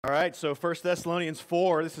All right, so 1 Thessalonians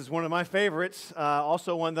 4, this is one of my favorites,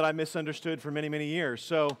 also one that I misunderstood for many, many years.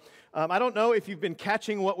 So I don't know if you've been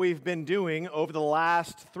catching what we've been doing over the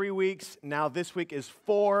last 3 weeks. Now this week is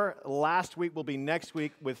 4. Last week will be next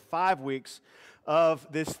week with 5 weeks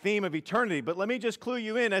of this theme of eternity. But let me just clue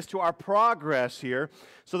you in as to our progress here.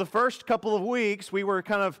 So the first couple of weeks, we were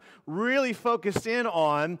kind of really focused in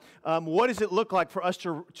on what does it look like for us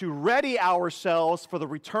to ready ourselves for the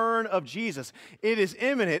return of Jesus. It is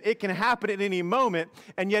imminent. It can happen at any moment,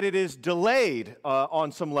 and yet it is delayed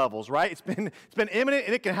on some levels, right? It's been imminent,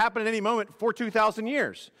 and it can happen at any moment for 2,000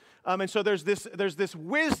 years. And so there's this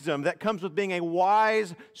wisdom that comes with being a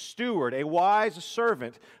wise steward, a wise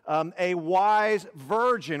servant, a wise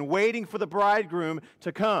virgin waiting for the bridegroom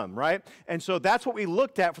to come, right? And so that's what we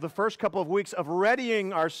looked at for the first couple of weeks of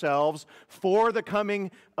readying ourselves for the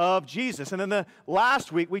coming of Jesus. And then the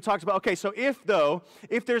last week we talked about, okay, so if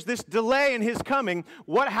there's this delay in his coming,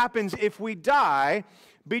 what happens if we die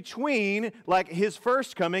between like his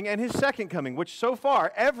first coming and his second coming, which so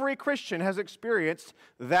far every Christian has experienced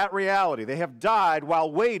that reality. They have died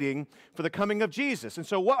while waiting for the coming of Jesus. And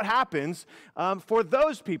so what happens for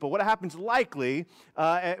those people, what happens likely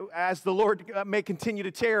as the Lord may continue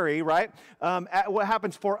to tarry, right? What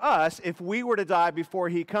happens for us if we were to die before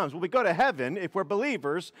he comes? Well, we go to heaven if we're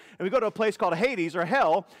believers, and we go to a place called Hades or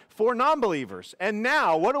hell for non-believers. And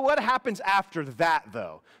now, what happens after that,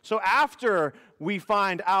 though? So after we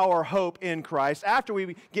find our hope in Christ, after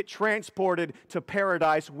we get transported to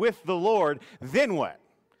paradise with the Lord, then what?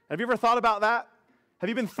 Have you ever thought about that? Have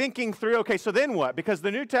you been thinking through, okay, so then what? Because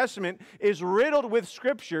the New Testament is riddled with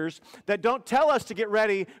scriptures that don't tell us to get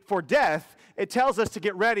ready for death. It tells us to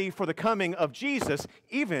get ready for the coming of Jesus,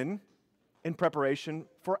 even in preparation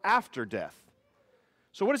for after death.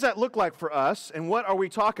 So what does that look like for us, and what are we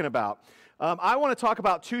talking about? I want to talk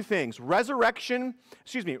about two things, return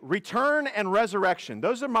and resurrection.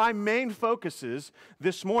 Those are my main focuses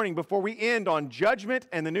this morning before we end on judgment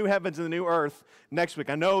and the new heavens and the new earth next week.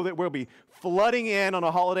 I know that we'll be flooding in on a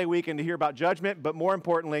holiday weekend to hear about judgment, but more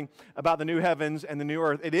importantly, about the new heavens and the new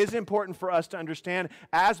earth. It is important for us to understand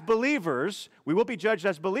as believers, we will be judged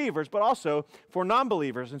as believers, but also for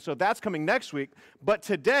non-believers, and so that's coming next week. But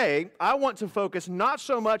today, I want to focus not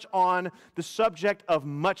so much on the subject of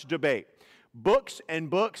much debate. Books and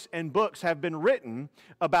books and books have been written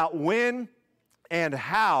about when and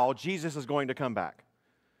how Jesus is going to come back.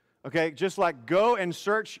 Okay, just like go and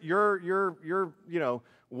search your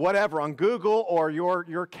whatever on Google or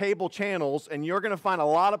your cable channels, and you're going to find a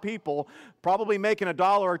lot of people probably making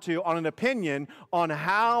 $1 or $2 on an opinion on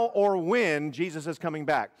how or when Jesus is coming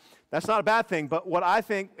back. That's not a bad thing, but what I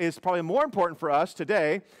think is probably more important for us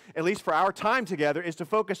today, at least for our time together, is to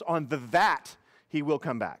focus on that he will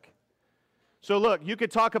come back. So look, you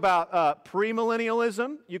could talk about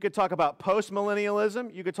premillennialism, you could talk about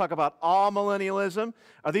postmillennialism, you could talk about amillennialism.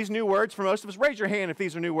 Are these new words for most of us? Raise your hand if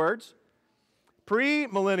these are new words.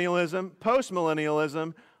 Premillennialism,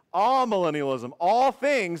 postmillennialism, amillennialism, all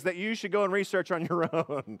things that you should go and research on your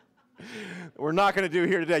own. We're not going to do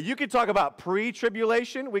here today. You could talk about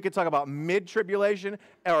pre-tribulation. We could talk about mid-tribulation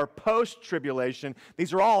or post-tribulation.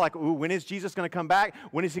 These are all like, ooh, when is Jesus going to come back?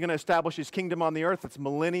 When is he going to establish his kingdom on the earth? It's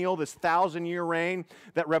millennial, this 1,000-year reign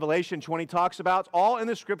that Revelation 20 talks about. It's all in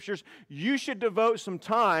the scriptures. You should devote some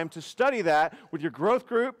time to study that with your growth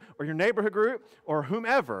group or your neighborhood group or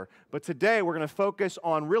whomever. But today we're going to focus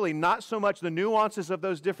on really not so much the nuances of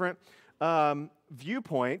those different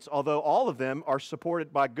viewpoints, although all of them are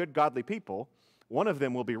supported by good, godly people. One of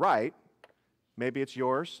them will be right. Maybe it's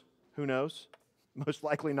yours. Who knows? Most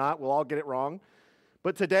likely not. We'll all get it wrong.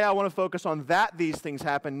 But today I want to focus on that these things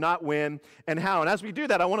happen, not when and how. And as we do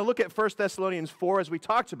that, I want to look at 1 Thessalonians 4, as we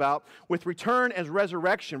talked about, with return as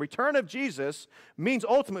resurrection. Return of Jesus means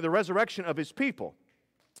ultimately the resurrection of his people.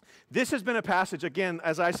 This has been a passage, again,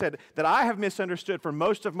 as I said, that I have misunderstood for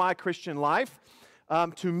most of my Christian life.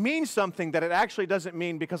 To mean something that it actually doesn't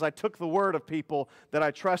mean, because I took the word of people that I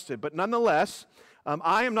trusted. But nonetheless,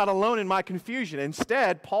 I am not alone in my confusion.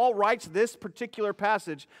 Instead, Paul writes this particular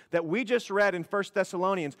passage that we just read in 1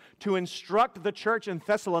 Thessalonians to instruct the church in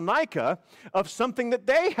Thessalonica of something that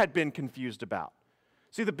they had been confused about.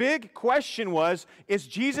 See, the big question was, is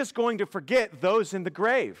Jesus going to forget those in the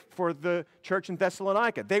grave for the church in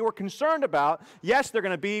Thessalonica? They were concerned about, yes, they're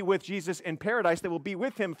going to be with Jesus in paradise. They will be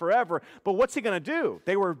with him forever. But what's he going to do?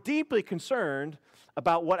 They were deeply concerned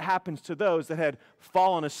about what happens to those that had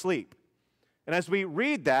fallen asleep. And as we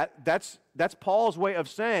read that, that's Paul's way of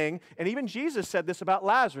saying, and even Jesus said this about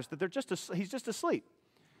Lazarus, that he's just asleep.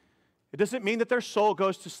 It doesn't mean that their soul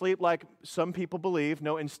goes to sleep like some people believe.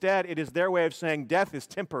 No, instead, it is their way of saying death is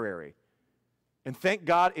temporary. And thank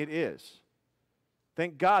God it is.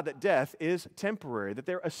 Thank God that death is temporary, that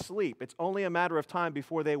they're asleep. It's only a matter of time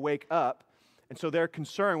before they wake up. And so their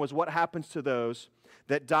concern was what happens to those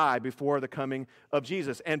that die before the coming of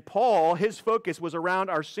Jesus. And Paul, his focus was around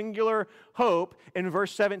our singular hope. In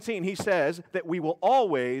verse 17, he says that we will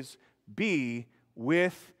always be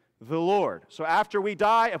with the Lord. So after we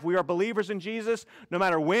die, if we are believers in Jesus, no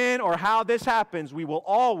matter when or how this happens, we will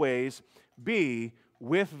always be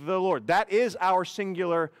with the Lord. That is our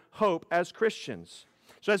singular hope as Christians.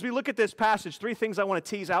 So as we look at this passage, three things I want to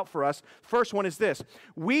tease out for us. First one is this: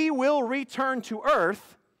 we will return to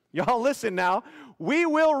earth. Y'all listen now. We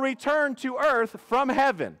will return to earth from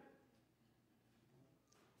heaven.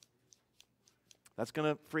 That's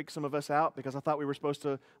going to freak some of us out because I thought we were supposed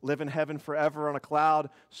to live in heaven forever on a cloud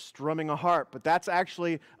strumming a harp. But that's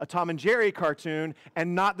actually a Tom and Jerry cartoon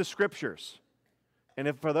and not the Scriptures. And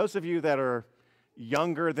if for those of you that are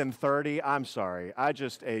younger than 30, I'm sorry. I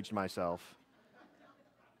just aged myself.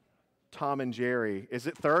 Tom and Jerry. Is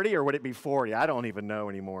it 30 or would it be 40? I don't even know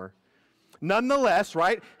anymore. Nonetheless,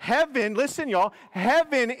 right, heaven, listen y'all,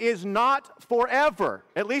 heaven is not forever,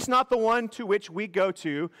 at least not the one to which we go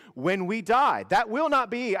to when we die. That will not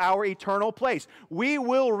be our eternal place. We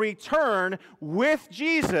will return with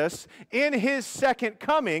Jesus in His second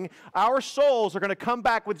coming. Our souls are going to come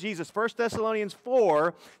back with Jesus. 1 Thessalonians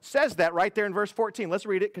 4 says that right there in verse 14. Let's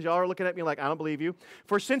read it because y'all are looking at me like, I don't believe you.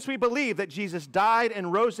 For since we believe that Jesus died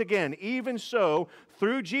and rose again, even so,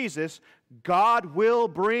 through Jesus, God will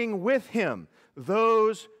bring with Him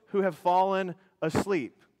those who have fallen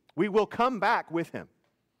asleep. We will come back with Him.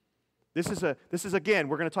 This is again,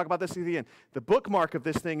 we're going to talk about this at the end. The bookmark of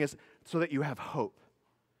this thing is so that you have hope.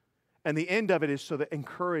 And the end of it is so that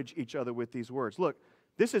encourage each other with these words. Look,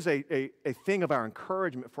 this is a thing of our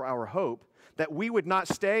encouragement for our hope, that we would not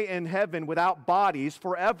stay in heaven without bodies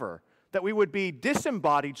forever, that we would be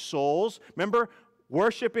disembodied souls. Remember,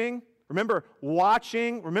 worshiping. Remember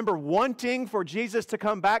watching, remember wanting for Jesus to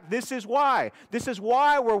come back. This is why. This is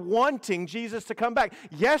why we're wanting Jesus to come back.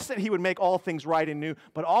 Yes, that He would make all things right and new,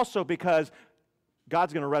 but also because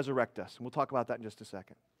God's going to resurrect us. And we'll talk about that in just a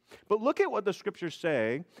second. But look at what the Scriptures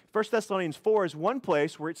say. 1 Thessalonians 4 is one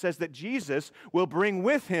place where it says that Jesus will bring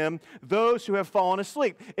with Him those who have fallen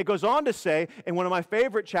asleep. It goes on to say, in one of my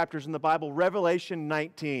favorite chapters in the Bible, Revelation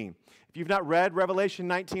 19. If you've not read Revelation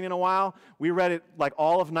 19 in a while, we read it like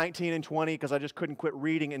all of 19 and 20 because I just couldn't quit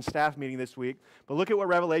reading in staff meeting this week. But look at what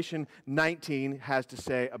Revelation 19 has to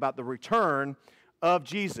say about the return of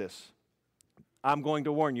Jesus. I'm going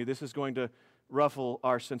to warn you, this is going to ruffle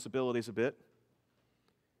our sensibilities a bit,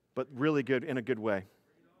 but really good in a good way.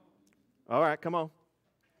 All right, come on.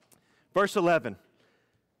 Verse 11.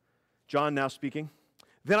 John now speaking.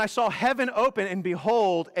 Then I saw heaven open, and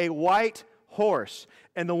behold, a white horse,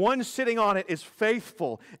 and the one sitting on it is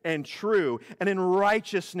faithful and true, and in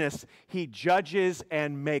righteousness he judges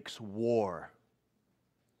and makes war.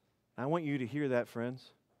 I want you to hear that,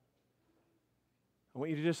 friends. I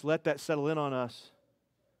want you to just let that settle in on us.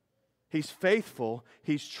 He's faithful,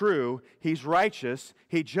 He's true, He's righteous,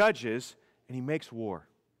 He judges, and He makes war.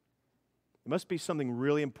 It must be something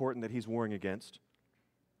really important that He's warring against.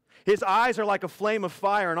 His eyes are like a flame of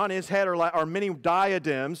fire, and on His head are many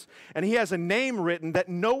diadems, and He has a name written that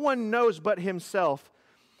no one knows but Himself.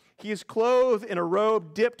 He is clothed in a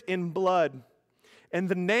robe dipped in blood, and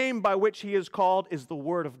the name by which He is called is the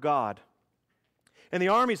Word of God. And the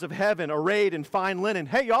armies of heaven, arrayed in fine linen.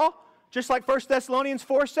 Hey, y'all, just like 1 Thessalonians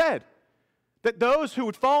 4 said, that those who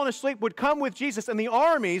had fallen asleep would come with Jesus, and the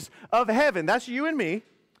armies of heaven, that's you and me,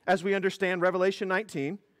 as we understand Revelation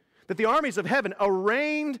 19, that the armies of heaven,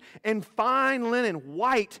 arrayed in fine linen,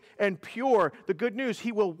 white and pure. The good news,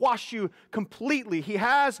 He will wash you completely. He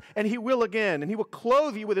has and He will again. And He will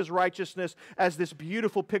clothe you with His righteousness as this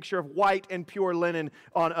beautiful picture of white and pure linen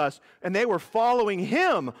on us. And they were following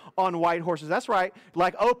Him on white horses. That's right,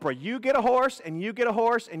 like Oprah. You get a horse, and you get a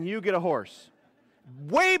horse, and you get a horse.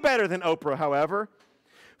 Way better than Oprah, however.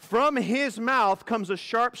 From His mouth comes a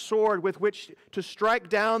sharp sword with which to strike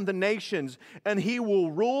down the nations, and He will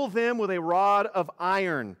rule them with a rod of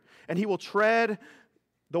iron, and He will tread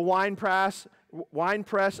the winepress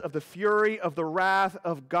of the fury of the wrath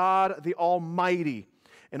of God the Almighty.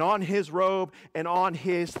 And on His robe and on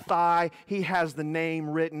His thigh He has the name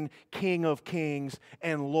written, King of Kings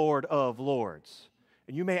and Lord of Lords.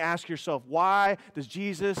 And you may ask yourself, why does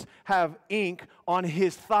Jesus have ink on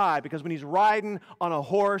His thigh? Because when He's riding on a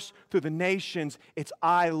horse through the nations, it's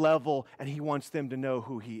eye level, and He wants them to know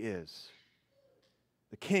who He is.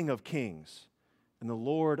 The King of Kings and the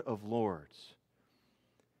Lord of Lords.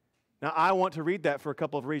 Now, I want to read that for a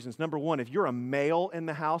couple of reasons. Number one, if you're a male in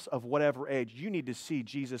the house of whatever age, you need to see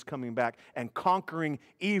Jesus coming back and conquering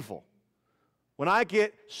evil. When I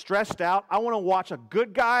get stressed out, I want to watch a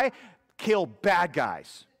good guy kill bad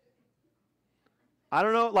guys. I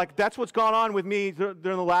don't know, like that's what's gone on with me during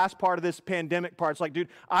the last part of this pandemic part. It's like, dude,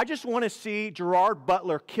 I just want to see Gerard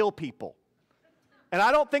Butler kill people. And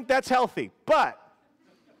I don't think that's healthy, but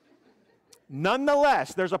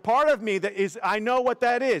nonetheless, there's a part of me that is, I know what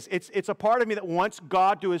that is. It's a part of me that wants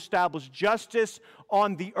God to establish justice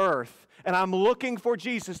on the earth. And I'm looking for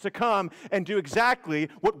Jesus to come and do exactly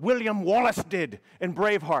what William Wallace did in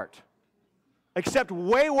Braveheart, except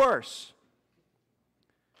way worse.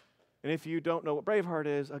 And if you don't know what Braveheart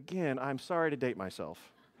is, again, I'm sorry to date myself.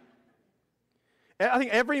 I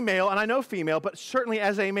think every male, and I know female, but certainly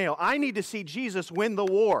as a male, I need to see Jesus win the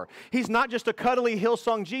war. He's not just a cuddly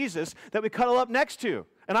Hillsong Jesus that we cuddle up next to.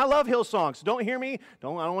 And I love Hillsong, so don't hear me. I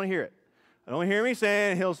don't want to hear it. I don't hear me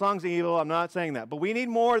saying Hillsong's evil. I'm not saying that. But we need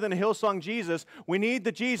more than a Hillsong Jesus. We need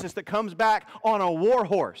the Jesus that comes back on a war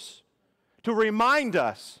horse to remind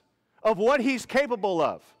us of what he's capable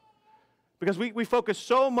of. Because we focus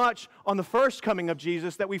so much on the first coming of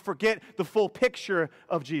Jesus that we forget the full picture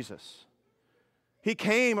of Jesus. He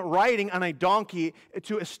came riding on a donkey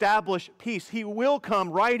to establish peace. He will come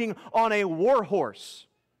riding on a war horse.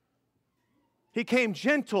 He came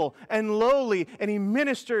gentle and lowly, and he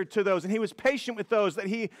ministered to those, and he was patient with those that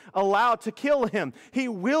he allowed to kill him. He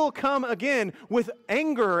will come again with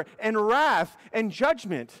anger and wrath and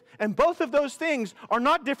judgment. And both of those things are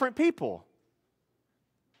not different people.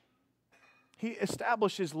 He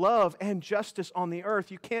establishes love and justice on the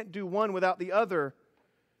earth. You can't do one without the other.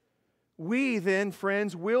 We then,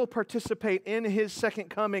 friends, will participate in his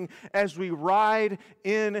second coming as we ride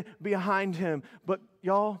in behind him. But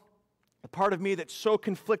y'all, the part of me that's so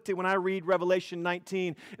conflicted when I read Revelation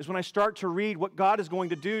 19 is when I start to read what God is going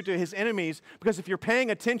to do to his enemies. Because if you're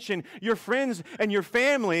paying attention, your friends and your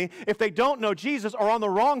family, if they don't know Jesus, are on the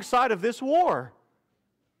wrong side of this war.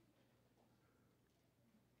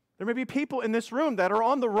 There may be people in this room that are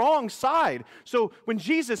on the wrong side. So when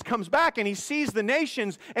Jesus comes back and he sees the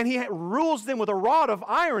nations and he rules them with a rod of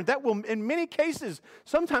iron, that will in many cases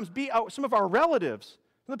sometimes be some of our relatives,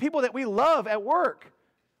 the people that we love at work.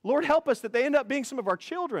 Lord, help us that they end up being some of our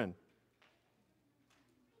children.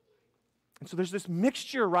 And so there's this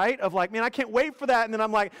mixture, right, of like, man, I can't wait for that. And then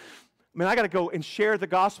I'm like, man, I got to go and share the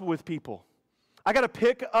gospel with people. I got to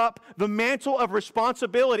pick up the mantle of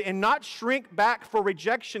responsibility and not shrink back for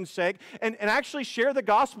rejection's sake and actually share the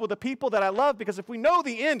gospel with the people that I love, because if we know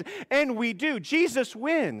the end, and we do, Jesus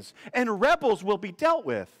wins and rebels will be dealt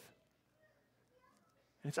with.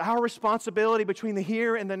 It's our responsibility between the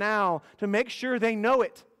here and the now to make sure they know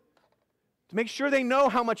it, to make sure they know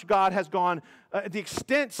how much God has gone, the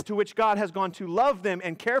extent to which God has gone to love them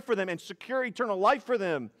and care for them and secure eternal life for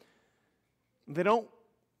them. They don't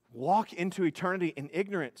walk into eternity in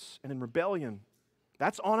ignorance and in rebellion.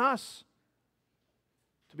 That's on us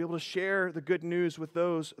to be able to share the good news with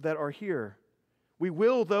those that are here. We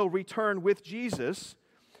will, though, return with Jesus.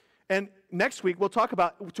 And next week, we'll talk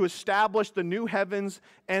about to establish the new heavens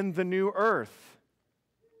and the new earth.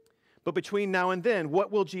 But between now and then,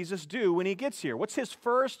 what will Jesus do when he gets here? What's his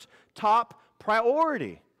first top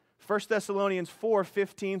priority? 1 Thessalonians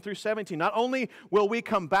 4:15 through 17. Not only will we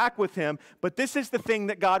come back with him, but this is the thing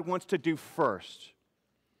that God wants to do first.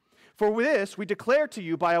 For this we declare to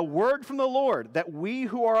you by a word from the Lord, that we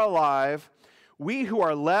who are alive, we who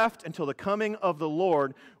are left until the coming of the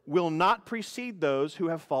Lord, will not precede those who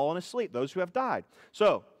have fallen asleep, those who have died.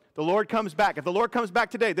 So, the Lord comes back. If the Lord comes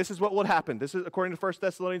back today, this is what will happen. This is according to 1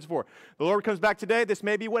 Thessalonians 4. The Lord comes back today, this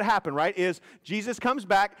may be what happened, right? Is Jesus comes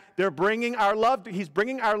back, he's bringing our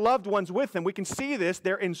loved ones with him. We can see this,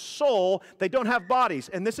 they're in soul, they don't have bodies.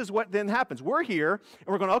 And this is what then happens. We're here, and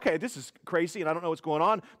we're going, okay, this is crazy, and I don't know what's going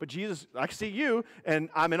on, but Jesus, I see you, and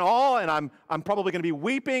I'm in awe, and I'm probably going to be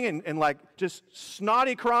weeping and like just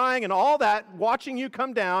snotty crying and all that, watching you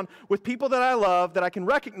come down with people that I love, that I can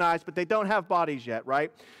recognize, but they don't have bodies yet,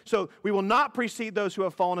 right? So we will not precede those who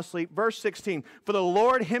have fallen asleep. Verse 16, for the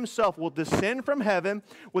Lord himself will descend from heaven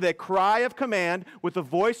with a cry of command, with the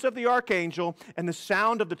voice of the archangel and the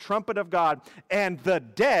sound of the trumpet of God, and the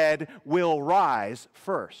dead will rise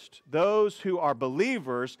first. Those who are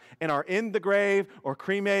believers and are in the grave or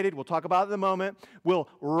cremated, we'll talk about it in a moment, will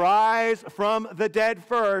rise from the dead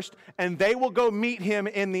first, and they will go meet him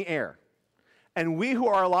in the air. And we who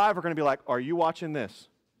are alive are going to be like, are you watching this?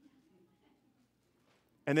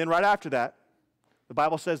 And then right after that, the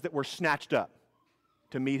Bible says that we're snatched up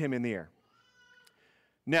to meet him in the air.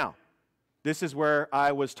 Now, this is where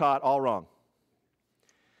I was taught all wrong.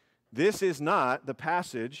 This is not the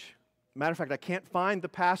passage. Matter of fact, I can't find the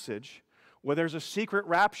passage where there's a secret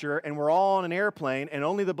rapture and we're all on an airplane and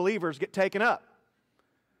only the believers get taken up.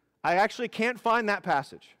 I actually can't find that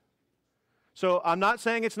passage. So I'm not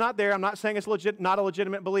saying it's not there. I'm not saying it's not a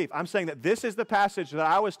legitimate belief. I'm saying that this is the passage that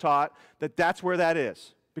I was taught that that's where that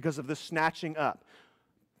is because of the snatching up.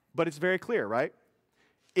 But it's very clear, right?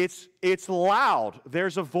 It's loud.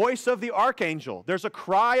 There's a voice of the archangel. There's a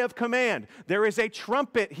cry of command. There is a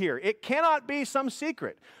trumpet here. It cannot be some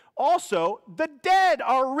secret. Also, the dead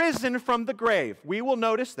are risen from the grave. We will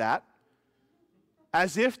notice that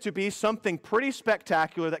as if to be something pretty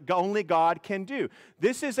spectacular that only God can do.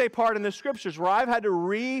 This is a part in the Scriptures where I've had to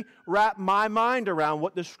re-wrap my mind around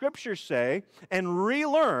what the Scriptures say and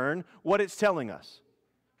relearn what it's telling us.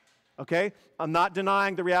 Okay? I'm not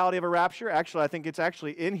denying the reality of a rapture. Actually, I think it's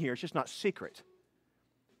actually in here. It's just not secret.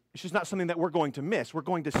 It's just not something that we're going to miss. We're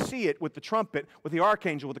going to see it with the trumpet, with the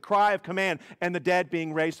archangel, with the cry of command, and the dead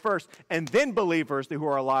being raised first. And then believers who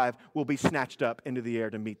are alive will be snatched up into the air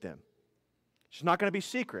to meet them. It's not going to be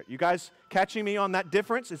secret. You guys catching me on that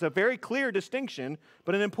difference? It's a very clear distinction,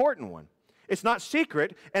 but an important one. It's not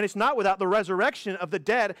secret, and it's not without the resurrection of the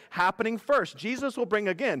dead happening first. Jesus will bring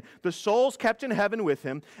again the souls kept in heaven with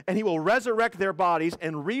him, and he will resurrect their bodies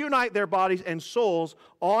and reunite their bodies and souls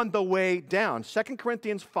on the way down. 2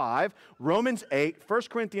 Corinthians 5, Romans 8, 1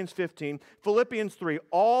 Corinthians 15, Philippians 3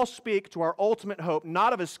 all speak to our ultimate hope,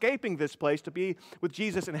 not of escaping this place to be with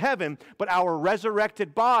Jesus in heaven, but our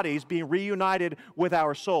resurrected bodies being reunited with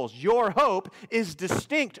our souls. Your hope is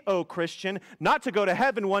distinct, O Christian, not to go to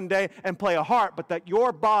heaven one day and play a heart, but that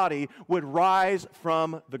your body would rise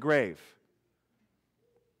from the grave.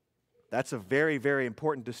 That's a very, very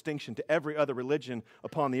important distinction to every other religion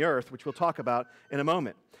upon the earth, which we'll talk about in a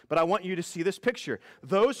moment. But I want you to see this picture.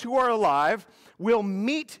 Those who are alive will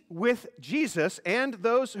meet with Jesus and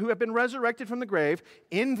those who have been resurrected from the grave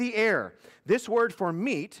in the air. This word for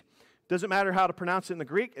meet doesn't matter how to pronounce it in the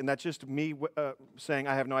Greek, and that's just me saying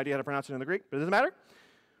I have no idea how to pronounce it in the Greek, but it doesn't matter.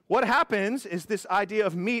 What happens is this idea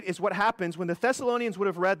of meet is what happens when the Thessalonians would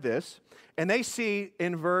have read this, and they see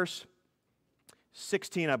in verse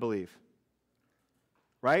 16, I believe.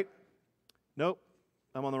 Right? Nope,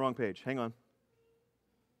 I'm on the wrong page. Hang on.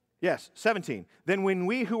 Yes, 17. Then when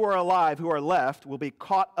we who are alive, who are left, will be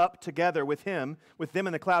caught up together with him, with them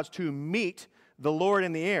in the clouds, to meet the Lord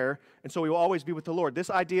in the air, and so we will always be with the Lord. This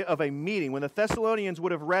idea of a meeting, when the Thessalonians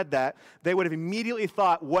would have read that, they would have immediately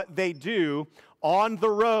thought what they do on the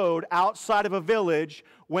road outside of a village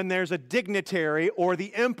when there's a dignitary or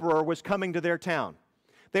the emperor was coming to their town.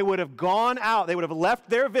 They would have gone out, they would have left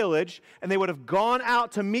their village, and they would have gone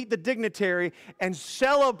out to meet the dignitary and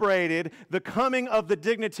celebrated the coming of the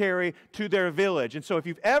dignitary to their village. And so if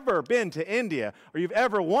you've ever been to India, or you've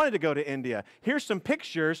ever wanted to go to India, here's some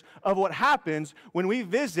pictures of what happens when we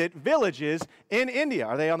visit villages in India.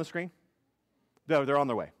 Are they on the screen? No, they're on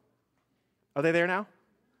their way. Are they there now?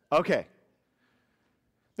 Okay.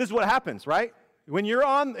 This is what happens, right? When you're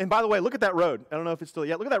on, and by the way, look at that road. I don't know if it's still,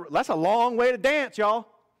 yeah, look at that. That's a long way to dance, y'all.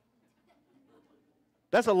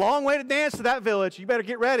 That's a long way to dance to that village. You better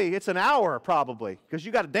get ready. It's an hour probably because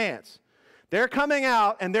you got to dance. They're coming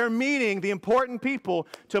out and they're meeting the important people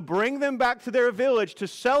to bring them back to their village to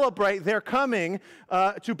celebrate their coming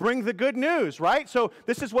to bring the good news, right? So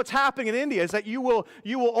this is what's happening in India, is that you will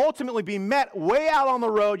ultimately be met way out on the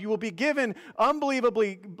road. You will be given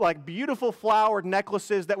unbelievably like beautiful flowered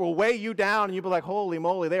necklaces that will weigh you down, and you'll be like, holy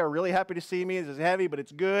moly, they are really happy to see me. This is heavy, but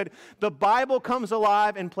it's good. The Bible comes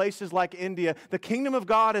alive in places like India. The kingdom of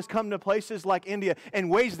God has come to places like India in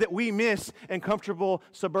ways that we miss in comfortable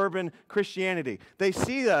suburban Christianity. They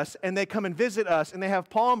see us and they come and visit us and they have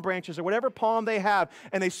palm branches or whatever palm they have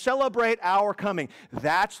and they celebrate our coming.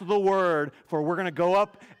 That's the word for we're going to go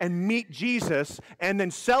up and meet Jesus and then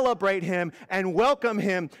celebrate him and welcome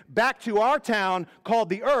him back to our town called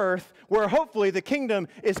the earth where hopefully the kingdom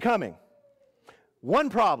is coming. One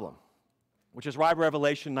problem, which is why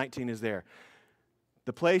Revelation 19 is there.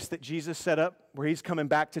 The place that Jesus set up where he's coming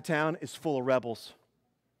back to town is full of rebels.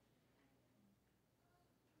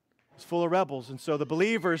 It's full of rebels. And so the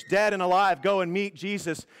believers, dead and alive, go and meet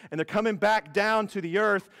Jesus, and they're coming back down to the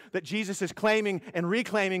earth that Jesus is claiming and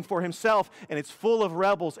reclaiming for himself, and it's full of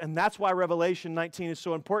rebels. And that's why Revelation 19 is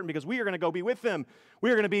so important, because we are going to go be with them. We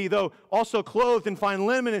are going to be, though, also clothed in fine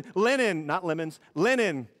linen,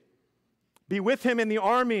 be with him in the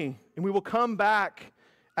army, and we will come back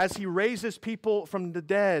as he raises people from the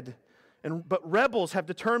dead. But rebels have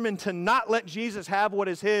determined to not let Jesus have what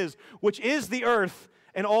is his, which is the earth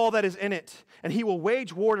and all that is in it. And he will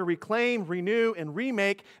wage war to reclaim, renew, and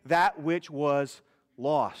remake that which was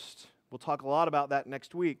lost. We'll talk a lot about that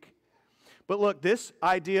next week. But look, this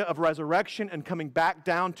idea of resurrection and coming back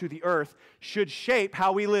down to the earth should shape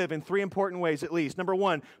how we live in three important ways at least. Number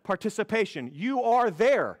one, participation. You are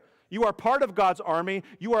there. You are part of God's army.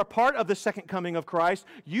 You are a part of the second coming of Christ.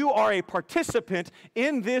 You are a participant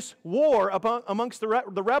in this war amongst the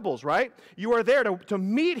rebels, right? You are there to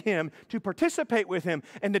meet him, to participate with him,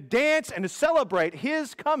 and to dance and to celebrate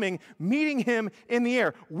his coming, meeting him in the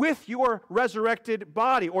air with your resurrected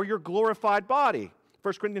body or your glorified body.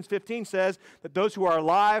 1 Corinthians 15 says that those who are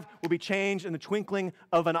alive will be changed in the twinkling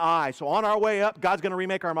of an eye. So on our way up, God's going to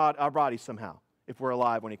remake our bodies somehow if we're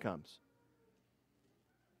alive when he comes.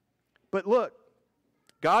 But look,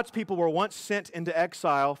 God's people were once sent into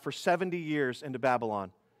exile for 70 years into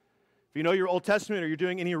Babylon. If you know your Old Testament or you're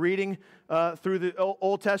doing any reading through the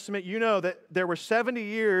Old Testament, you know that there were 70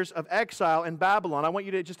 years of exile in Babylon. I want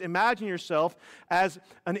you to just imagine yourself as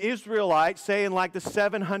an Israelite, say in like the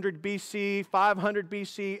 700 BC, 500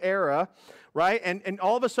 BC era, right? And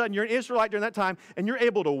all of a sudden you're an Israelite during that time and you're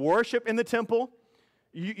able to worship in the temple.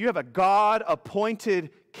 You have a God-appointed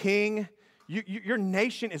king. Your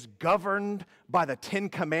nation is governed by the Ten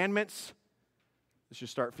Commandments. This should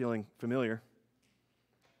start feeling familiar.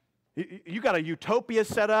 You got a utopia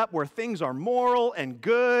set up where things are moral and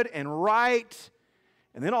good and right.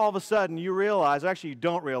 And then all of a sudden you realize, actually you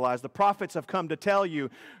don't realize, the prophets have come to tell you,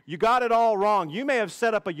 you got it all wrong. You may have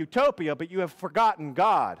set up a utopia, but you have forgotten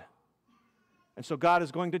God. And so God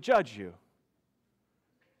is going to judge you.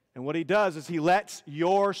 And what he does is he lets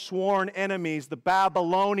your sworn enemies, the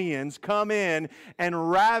Babylonians, come in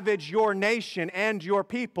and ravage your nation and your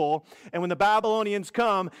people. And when the Babylonians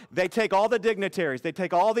come, they take all the dignitaries, they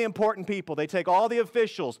take all the important people, they take all the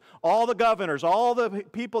officials, all the governors, all the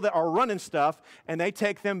people that are running stuff, and they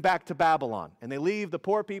take them back to Babylon. And they leave the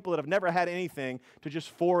poor people that have never had anything to just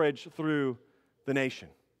forage through the nation.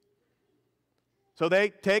 So they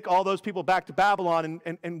take all those people back to Babylon,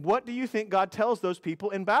 and what do you think God tells those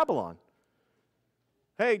people in Babylon?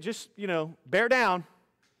 Hey, just, bear down.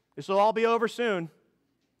 This will all be over soon.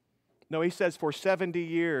 No, he says for 70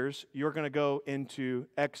 years you're going to go into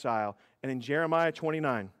exile. And in Jeremiah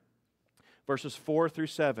 29, verses 4 through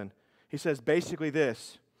 7, he says basically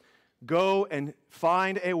this: go and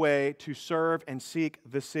find a way to serve and seek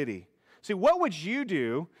the city. See, what would you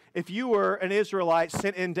do if you were an Israelite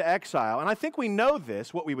sent into exile? And I think we know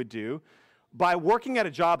this, what we would do, by working at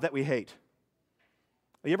a job that we hate.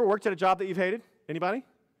 Have you ever worked at a job that you've hated? Anybody?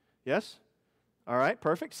 Yes? All right,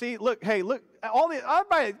 perfect. See, look,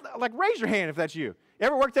 everybody, raise your hand if that's you. You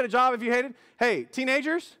ever worked at a job if you hated? Hey,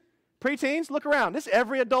 teenagers, preteens, look around. This is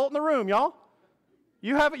every adult in the room, y'all.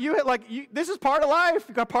 This is part of life,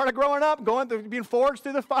 part of growing up, being forged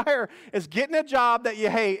through the fire, is getting a job that you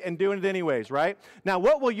hate and doing it anyways, right? Now,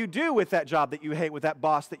 what will you do with that job that you hate, with that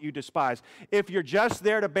boss that you despise? If you're just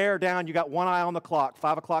there to bear down, you got one eye on the clock,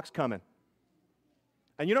 5 o'clock's coming.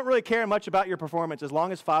 And you don't really care much about your performance as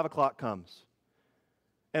long as 5 o'clock comes.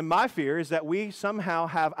 And my fear is that we somehow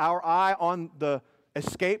have our eye on the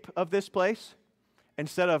escape of this place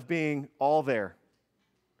instead of being all there.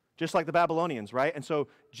 Just like the Babylonians, right? And so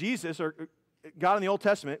Jesus, or God in the Old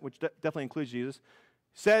Testament, which definitely includes Jesus,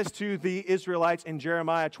 says to the Israelites in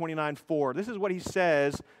Jeremiah 29:4, this is what he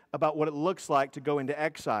says about what it looks like to go into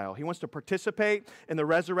exile. He wants to participate in the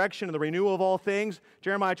resurrection and the renewal of all things.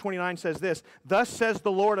 Jeremiah 29 says this: thus says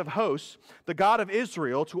the Lord of hosts, the God of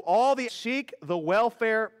Israel, to all the seek the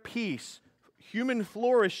welfare, peace, human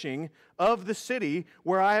flourishing of the city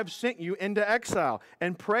where I have sent you into exile,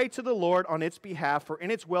 and pray to the Lord on its behalf, for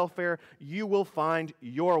in its welfare you will find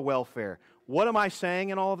your welfare. What am I saying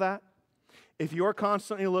in all of that? If you're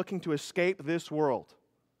constantly looking to escape this world,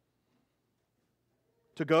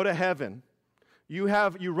 to go to heaven, you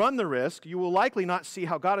run the risk, you will likely not see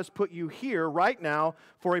how God has put you here right now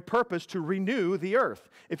for a purpose to renew the earth.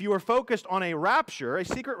 If you are focused on a rapture, a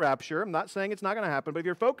secret rapture, I'm not saying it's not going to happen, but if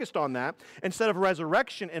you're focused on that, instead of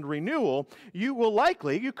resurrection and renewal,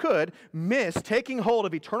 you could miss taking hold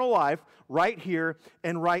of eternal life right here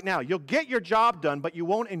and right now. You'll get your job done, but you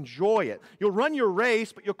won't enjoy it. You'll run your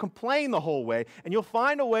race, but you'll complain the whole way, and you'll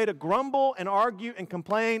find a way to grumble and argue and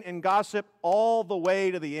complain and gossip all the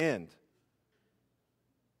way to the end.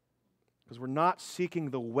 Because we're not seeking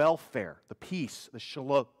the welfare, the peace, the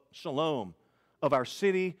shalom of our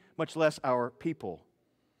city, much less our people.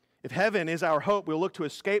 If heaven is our hope, we'll look to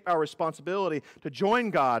escape our responsibility to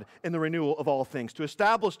join God in the renewal of all things, to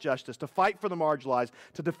establish justice, to fight for the marginalized,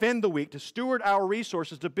 to defend the weak, to steward our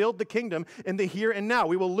resources, to build the kingdom in the here and now.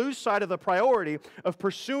 We will lose sight of the priority of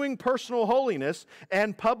pursuing personal holiness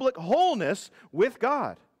and public wholeness with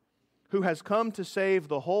God. who has come to save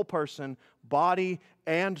the whole person, body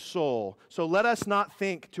and soul. So let us not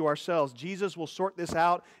think to ourselves, Jesus will sort this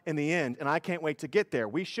out in the end, and I can't wait to get there.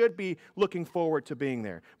 We should be looking forward to being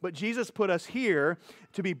there. But Jesus put us here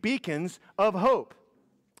to be beacons of hope,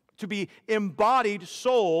 to be embodied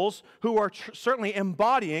souls who are certainly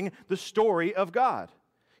embodying the story of God.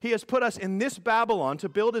 He has put us in this Babylon to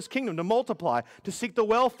build His kingdom, to multiply, to seek the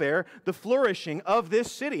welfare, the flourishing of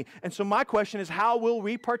this city. And so my question is, how will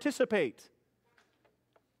we participate?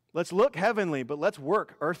 Let's look heavenly, but let's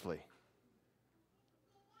work earthly.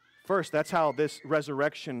 First, that's how this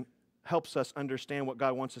resurrection helps us understand what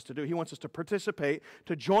God wants us to do. He wants us to participate,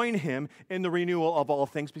 to join Him in the renewal of all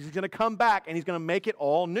things, because He's going to come back and He's going to make it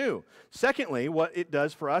all new. Secondly, what it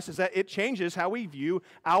does for us is that it changes how we view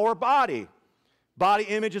our body. Body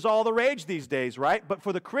image is all the rage these days, right? But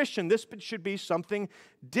for the Christian, this should be something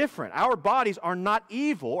different. Our bodies are not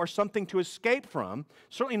evil or something to escape from,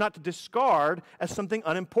 certainly not to discard as something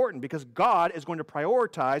unimportant, because God is going to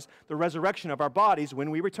prioritize the resurrection of our bodies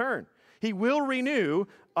when we return. He will renew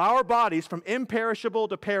our bodies from imperishable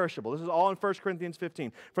to perishable. This is all in 1 Corinthians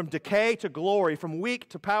 15. From decay to glory, from weak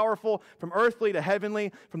to powerful, from earthly to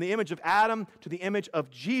heavenly, from the image of Adam to the image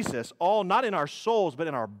of Jesus, all not in our souls, but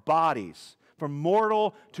in our bodies. From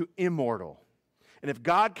mortal to immortal. And if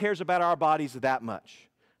God cares about our bodies that much,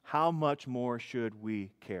 how much more should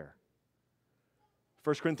we care?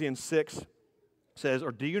 1 Corinthians 6 says,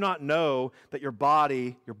 or do you not know that your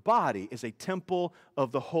body is a temple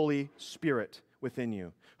of the Holy Spirit within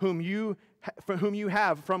you, whom you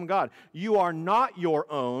have from God? You are not your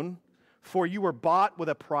own, for you were bought with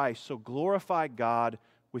a price, so glorify God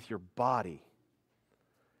with your body.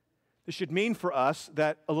 This should mean for us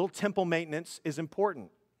that a little temple maintenance is important.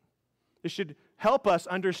 This should help us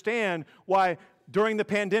understand why during the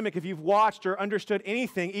pandemic, if you've watched or understood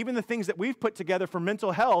anything, even the things that we've put together for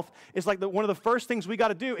mental health, is like one of the first things we got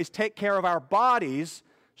to do is take care of our bodies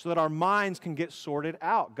so that our minds can get sorted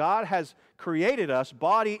out. God has created us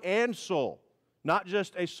body and soul, not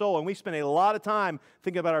just a soul. And we spend a lot of time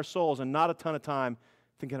thinking about our souls and not a ton of time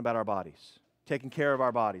thinking about our bodies, taking care of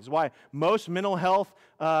our bodies. Why most mental health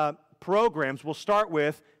programs will start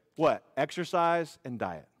with what? Exercise and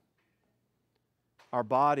diet. Our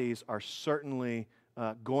bodies are certainly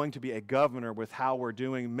going to be a governor with how we're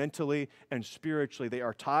doing mentally and spiritually. They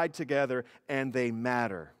are tied together and they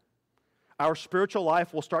matter. Our spiritual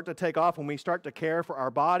life will start to take off when we start to care for our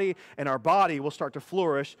body, and our body will start to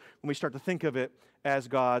flourish when we start to think of it as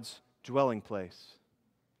God's dwelling place.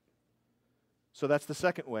 So that's the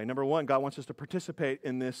second way. Number one, God wants us to participate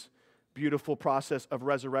in this beautiful process of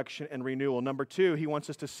resurrection and renewal. Number two, He wants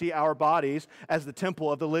us to see our bodies as the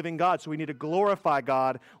temple of the living God. So we need to glorify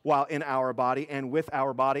God while in our body and with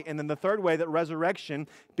our body. And then the third way that resurrection,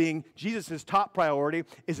 being Jesus' top priority,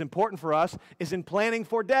 is important for us is in planning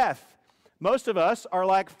for death. Most of us are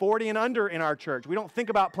like 40 and under in our church. We don't think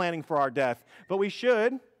about planning for our death, but we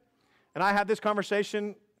should. And I have this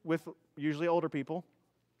conversation with usually older people.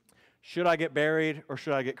 Should I get buried or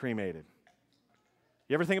should I get cremated?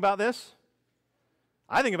 You ever think about this?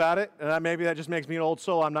 I think about it, and maybe that just makes me an old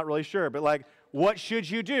soul. I'm not really sure. But like, what should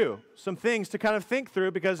you do? Some things to kind of think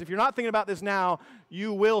through, because if you're not thinking about this now,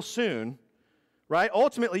 you will soon, right?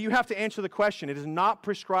 Ultimately, you have to answer the question. It is not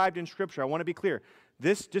prescribed in Scripture. I want to be clear.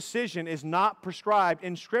 This decision is not prescribed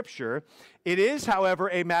in Scripture. It is, however,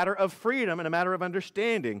 a matter of freedom and a matter of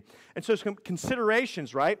understanding. And so some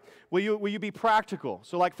considerations, right? Will you be practical?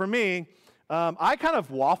 So like for me, I kind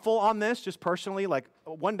of waffle on this just personally. Like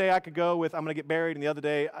one day I could go with I'm going to get buried, and the other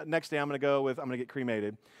day, next day I'm going to go with I'm going to get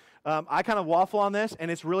cremated. I kind of waffle on this, and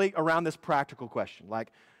it's really around this practical question.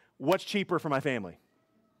 Like, what's cheaper for my family?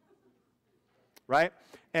 Right?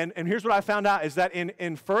 And here's what I found out is that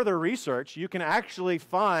in further research, you can actually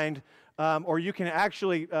find or you can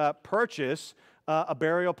actually purchase a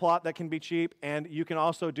burial plot that can be cheap, and you can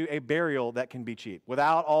also do a burial that can be cheap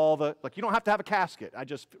without all the, like, you don't have to have a casket. I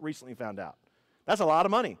just recently found out. That's a lot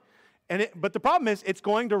of money. But the problem is it's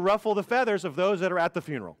going to ruffle the feathers of those that are at the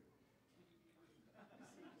funeral.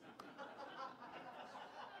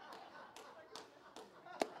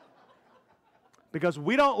 Because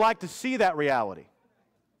we don't like to see that reality.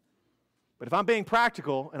 But if I'm being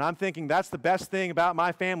practical and I'm thinking that's the best thing about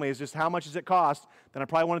my family is just how much does it cost, then I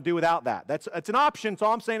probably want to do without that. It's an option. It's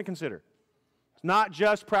all I'm saying to consider. It's not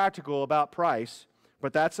just practical about price,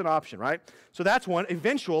 but that's an option, right? So that's one.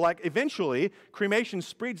 Eventually, cremation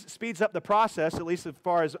speeds up the process, at least as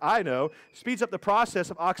far as I know, speeds up the process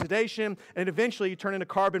of oxidation, and eventually you turn into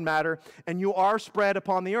carbon matter, and you are spread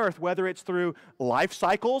upon the earth, whether it's through life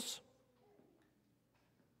cycles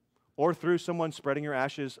or through someone spreading your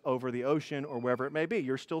ashes over the ocean or wherever it may be.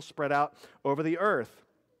 You're still spread out over the earth.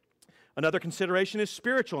 Another consideration is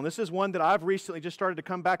spiritual, and this is one that I've recently just started to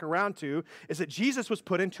come back around to, is that Jesus was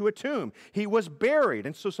put into a tomb. He was buried,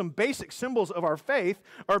 and so some basic symbols of our faith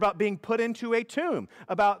are about being put into a tomb.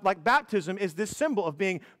 About, like baptism is this symbol of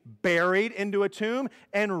being buried into a tomb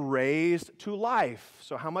and raised to life.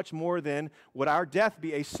 So how much more then would our death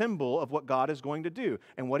be a symbol of what God is going to do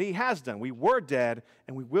and what He has done? We were dead,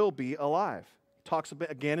 and we will be alive. He talks a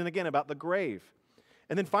bit again and again about the grave.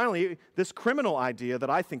 And then finally, this criminal idea that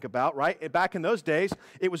I think about, right? Back in those days,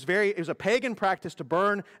 it was a pagan practice to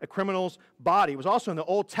burn a criminal's body. It was also in the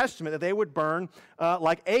Old Testament that they would burn,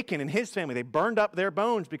 like Achan and his family. They burned up their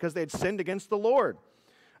bones because they had sinned against the Lord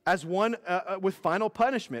as one with final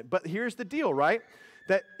punishment. But here's the deal, right?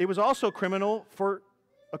 That it was also criminal for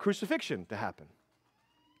a crucifixion to happen.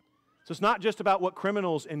 So it's not just about what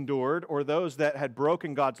criminals endured or those that had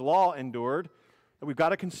broken God's law endured. We've got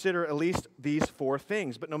to consider at least these four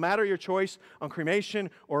things. But no matter your choice on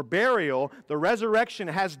cremation or burial, the resurrection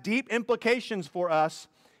has deep implications for us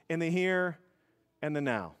in the here and the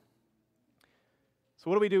now.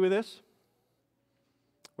 So what do we do with this?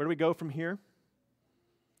 Where do we go from here?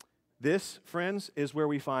 This, friends, is where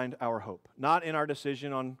we find our hope. Not in our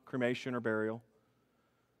decision on cremation or burial.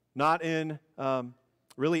 Not in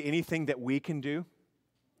really anything that we can do.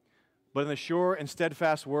 But in the sure and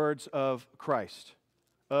steadfast words of Christ,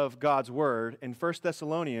 of God's Word, in 1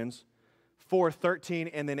 Thessalonians 4:13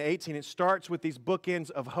 and then 18, it starts with these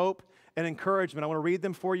bookends of hope and encouragement. I want to read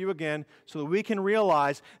them for you again so that we can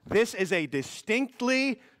realize this is a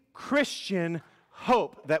distinctly Christian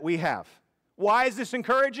hope that we have. Why is this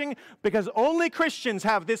encouraging? Because only Christians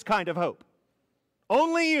have this kind of hope.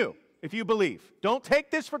 Only you. If you believe. Don't take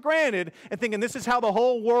this for granted and thinking this is how the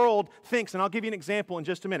whole world thinks. And I'll give you an example in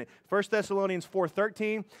just a minute. 1 Thessalonians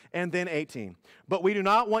 4:13 and then 18. But we do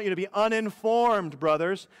not want you to be uninformed,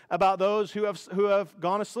 brothers, about those who have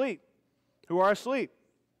gone asleep, who are asleep,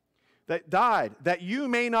 that died, that you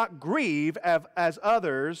may not grieve as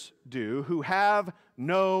others do, who have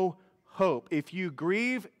no hope. If you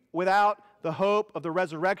grieve without the hope of the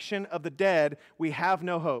resurrection of the dead, we have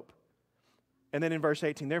no hope. And then in verse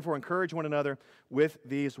 18, therefore encourage one another with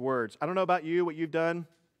these words. I don't know about you, what you've done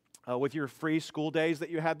with your free school days that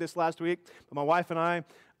you had this last week, but my wife and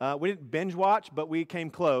I, we didn't binge watch, but we came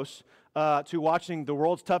close to watching The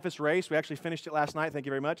World's Toughest Race. We actually finished it last night. Thank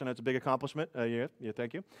you very much. I know it's a big accomplishment. Yeah,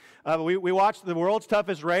 thank you. But we watched The World's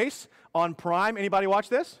Toughest Race on Prime. Anybody watch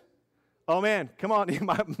this? Oh, man, come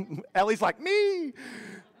on. Ellie's like, me.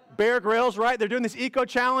 Bear Grylls, right? They're doing this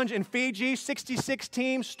eco-challenge in Fiji. 66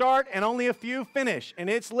 teams start and only a few finish. And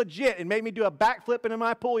it's legit. It made me do a backflip into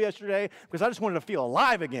my pool yesterday because I just wanted to feel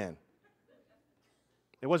alive again.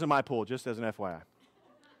 It wasn't my pool, just as an FYI.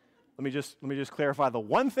 Let me just clarify the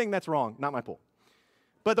one thing that's wrong, not my pool.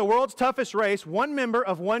 But the World's Toughest Race, one member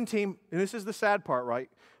of one team, and this is the sad part, right?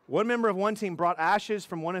 One member of one team brought ashes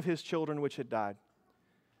from one of his children which had died.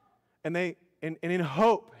 And in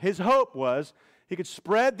hope, his hope was he could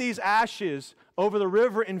spread these ashes over the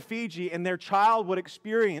river in Fiji and their child would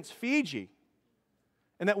experience Fiji.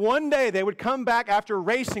 And that one day they would come back after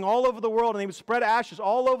racing all over the world and they would spread ashes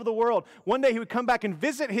all over the world. One day he would come back and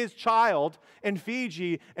visit his child in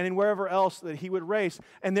Fiji and in wherever else that he would race.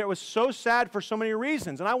 And it was so sad for so many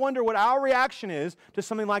reasons. And I wonder what our reaction is to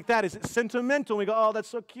something like that. Is it sentimental? We go, oh, that's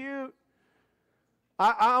so cute.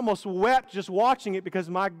 I almost wept just watching it because,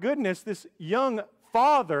 my goodness, this young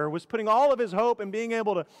father was putting all of his hope in being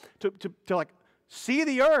able to like see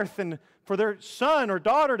the earth and for their son or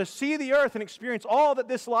daughter to see the earth and experience all that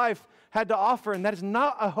this life had to offer. And that is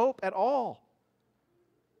not a hope at all.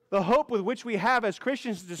 The hope with which we have as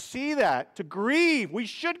Christians is to see that, to grieve. We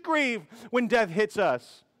should grieve when death hits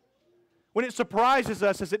us. When it surprises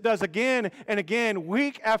us as it does again and again,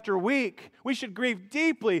 week after week. We should grieve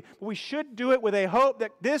deeply, but we should do it with a hope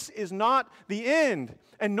that this is not the end.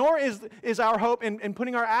 And nor is our hope in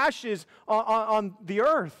putting our ashes on the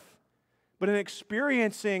earth, but in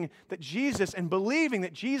experiencing that Jesus and believing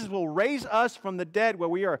that Jesus will raise us from the dead where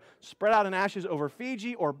we are spread out in ashes over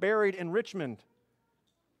Fiji or buried in Richmond.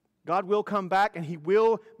 God will come back and He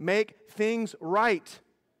will make things right.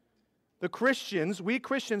 We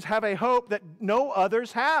Christians have a hope that no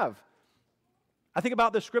others have. I think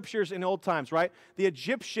about the scriptures in old times, right? The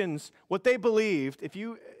Egyptians, what they believed,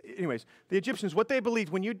 the Egyptians, what they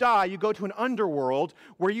believed, when you die, you go to an underworld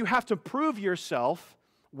where you have to prove yourself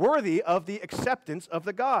worthy of the acceptance of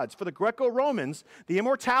the gods. For the Greco-Romans, the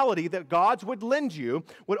immortality that gods would lend you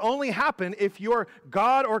would only happen if your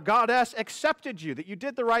god or goddess accepted you, that you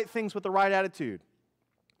did the right things with the right attitude.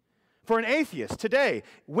 For an atheist today,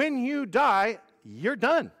 when you die, you're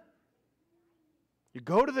done. You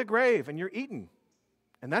go to the grave and you're eaten,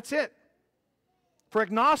 and that's it. For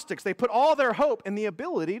agnostics, they put all their hope in the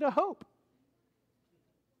ability to hope.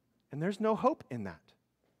 And there's no hope in that.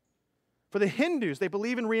 For the Hindus, they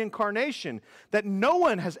believe in reincarnation that no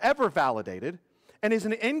one has ever validated and is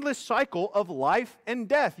an endless cycle of life and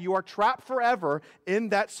death. You are trapped forever in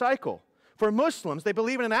that cycle. For Muslims, they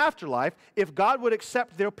believe in an afterlife if God would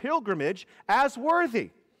accept their pilgrimage as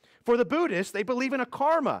worthy. For the Buddhists, they believe in a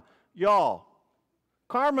karma. Y'all,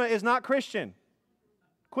 karma is not Christian.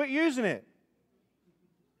 Quit using it.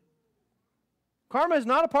 Karma is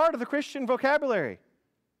not a part of the Christian vocabulary.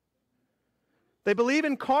 They believe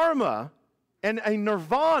in karma and a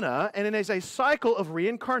nirvana, and it is a cycle of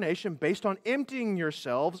reincarnation based on emptying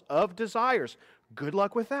yourselves of desires. Good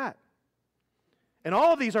luck with that. And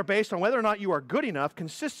all of these are based on whether or not you are good enough,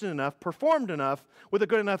 consistent enough, performed enough, with a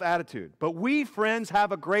good enough attitude. But we, friends,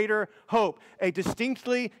 have a greater hope, a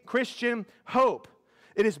distinctly Christian hope.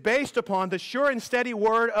 It is based upon the sure and steady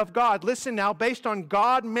Word of God. Listen now, based on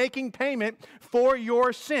God making payment for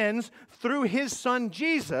your sins through His Son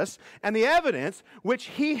Jesus and the evidence which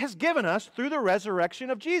He has given us through the resurrection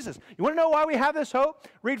of Jesus. You want to know why we have this hope?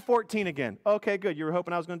 Read 14 again. Okay, good. You were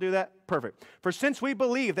hoping I was going to do that? Perfect. For since we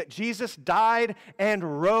believe that Jesus died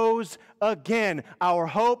and rose again, our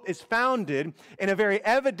hope is founded in a very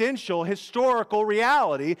evidential historical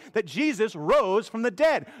reality that Jesus rose from the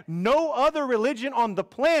dead. No other religion on the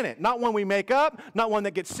planet, not one we make up, not one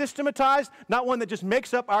that gets systematized, not one that just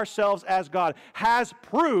makes up ourselves as God, has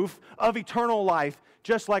proof of eternal life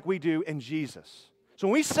just like we do in Jesus. So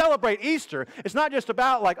when we celebrate Easter, it's not just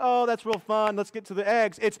about like, oh, that's real fun, let's get to the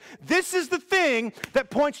eggs. This is the thing that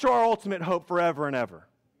points to our ultimate hope forever and ever.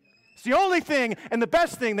 It's the only thing and the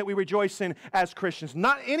best thing that we rejoice in as Christians,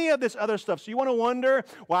 not any of this other stuff. So you want to wonder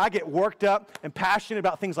why I get worked up and passionate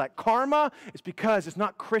about things like karma? It's because it's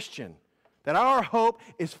not Christian. That our hope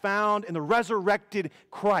is found in the resurrected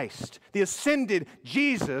Christ, the ascended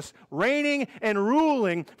Jesus, reigning and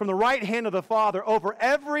ruling from the right hand of the Father over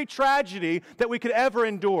every tragedy that we could ever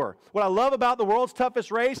endure. What I love about the world's toughest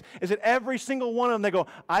race is that every single one of them, they go,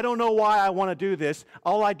 I don't know why I want to do this.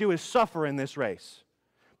 All I do is suffer in this race.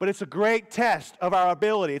 But it's a great test of our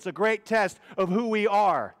ability. It's a great test of who we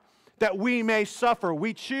are, that we may suffer.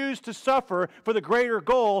 We choose to suffer for the greater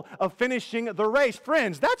goal of finishing the race.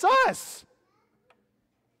 Friends, that's us.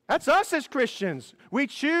 That's us as Christians. We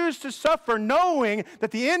choose to suffer knowing that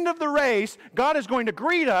at the end of the race, God is going to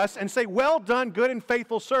greet us and say, well done, good and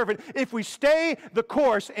faithful servant, if we stay the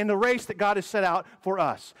course in the race that God has set out for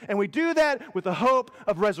us. And we do that with the hope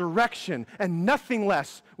of resurrection, and nothing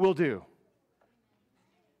less will do.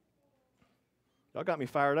 Y'all got me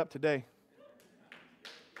fired up today.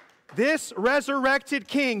 This resurrected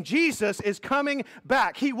King, Jesus, is coming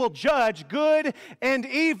back. He will judge good and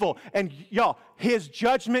evil. And y'all, His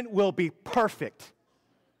judgment will be perfect.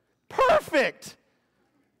 Perfect!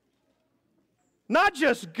 Not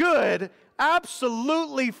just good,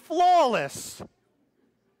 absolutely flawless.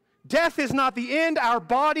 Death is not the end. Our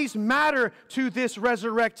bodies matter to this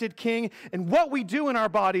resurrected King, and what we do in our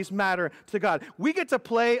bodies matter to God. We get to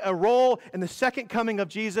play a role in the second coming of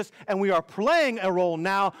Jesus, and we are playing a role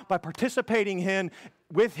now by participating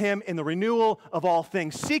with Him in the renewal of all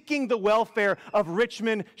things, seeking the welfare of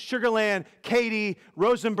Richmond, Sugar Land, Katy,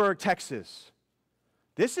 Rosenberg, Texas.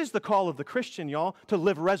 This is the call of the Christian, y'all, to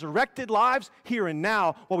live resurrected lives here and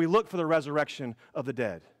now while we look for the resurrection of the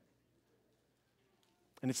dead.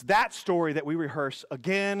 And it's that story that we rehearse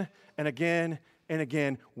again and again and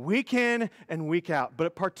again, week in and week out,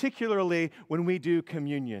 but particularly when we do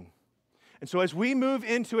communion. And so as we move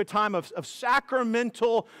into a time of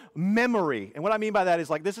sacramental memory, and what I mean by that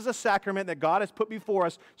is like this is a sacrament that God has put before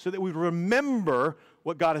us so that we remember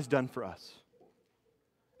what God has done for us.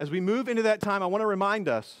 As we move into that time, I want to remind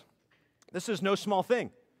us, this is no small thing.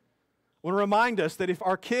 I want to remind us that if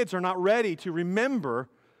our kids are not ready to remember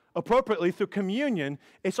appropriately through communion,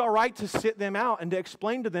 it's all right to sit them out and to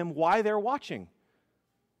explain to them why they're watching.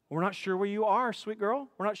 We're not sure where you are, sweet girl.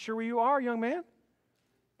 We're not sure where you are, young man.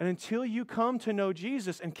 And until you come to know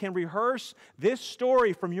Jesus and can rehearse this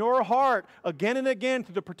story from your heart again and again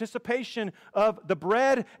through the participation of the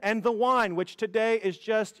bread and the wine, which today is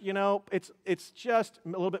just, it's just a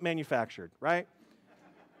little bit manufactured, right?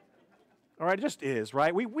 All right, it just is,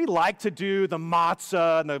 right? We like to do the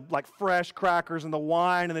matzah and the fresh crackers and the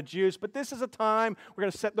wine and the juice, but this is a time we're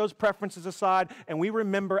going to set those preferences aside and we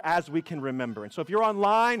remember as we can remember. And so if you're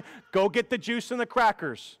online, go get the juice and the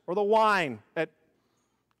crackers or the wine at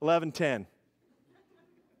 11:10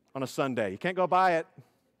 on a Sunday. You can't go buy it.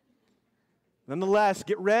 Nonetheless,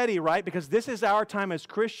 get ready, right? Because this is our time as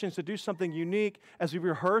Christians to do something unique as we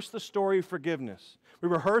rehearse the story of forgiveness. We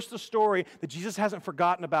rehearse the story that Jesus hasn't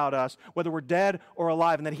forgotten about us, whether we're dead or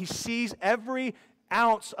alive, and that He sees every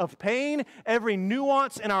ounce of pain, every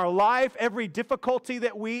nuance in our life, every difficulty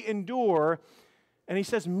that we endure, and He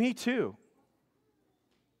says, me too.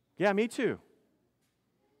 Yeah, me too.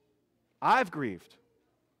 I've grieved.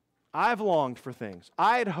 I've longed for things.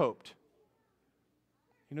 I had hoped.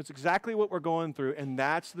 You know, it's exactly what we're going through, and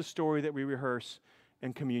that's the story that we rehearse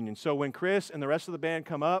in communion. So when Chris and the rest of the band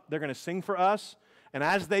come up, they're going to sing for us, and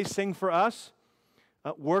as they sing for us,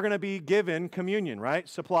 we're going to be given communion, right?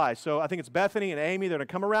 Supplies. So I think it's Bethany and Amy. They're going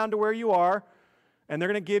to come around to where you are, and they're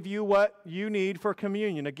going to give you what you need for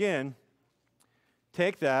communion. Again,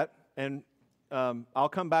 take that, and I'll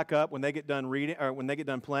come back up when they get done reading or when they get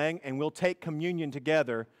done playing, and we'll take communion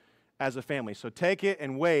together as a family. So take it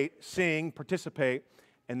and wait, sing, participate,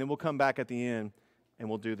 and then we'll come back at the end and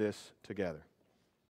we'll do this together.